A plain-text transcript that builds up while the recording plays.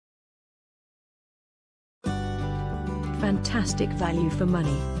fantastic value for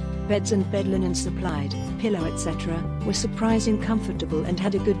money. Beds and bed linen supplied, pillow etc. were surprising comfortable and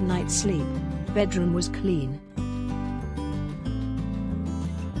had a good night's sleep. Bedroom was clean.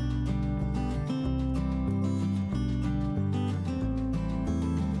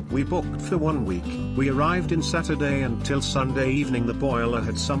 We booked for 1 week. We arrived in Saturday until Sunday evening. The boiler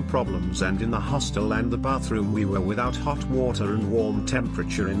had some problems, and in the hostel and the bathroom we were without hot water and warm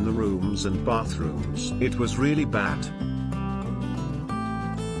temperature in the rooms and bathrooms. It was really bad.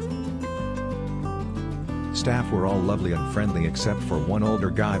 Staff were all lovely and friendly except for one older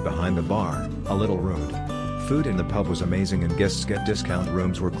guy behind the bar, a little rude. Food in the pub was amazing and guests get discount.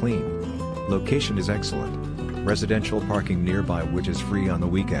 Rooms were clean. Location is excellent. Residential parking nearby which is free on the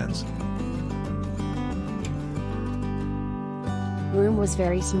weekends. Room was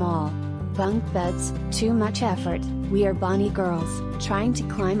very small. Bunk beds, too much effort. We are Bonnie girls, trying to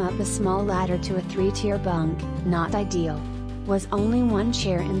climb up a small ladder to a 3-tier bunk, not ideal. Was only one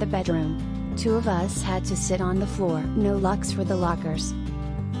chair in the bedroom. 2 of us had to sit on the floor. No locks for the lockers.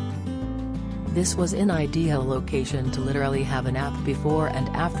 This was an ideal location to literally have a nap before and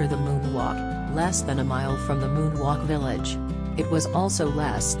after the moonwalk. Less than a mile from the Moonwalk Village. It was also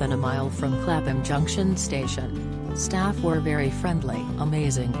less than a mile from Clapham Junction Station. Staff were very friendly.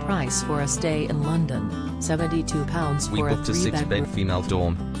 Amazing price for a stay in London, £72 for a 3-bedroom. We booked a 6-bed female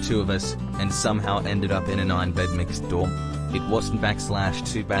dorm, 2 of us, and somehow ended up in a 9-bed mixed dorm. It wasn't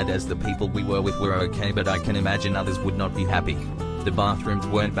 /too bad as the people we were with were okay, but I can imagine others would not be happy. The bathrooms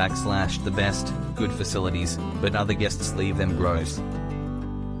weren't /the best, good facilities, but other guests leave them gross.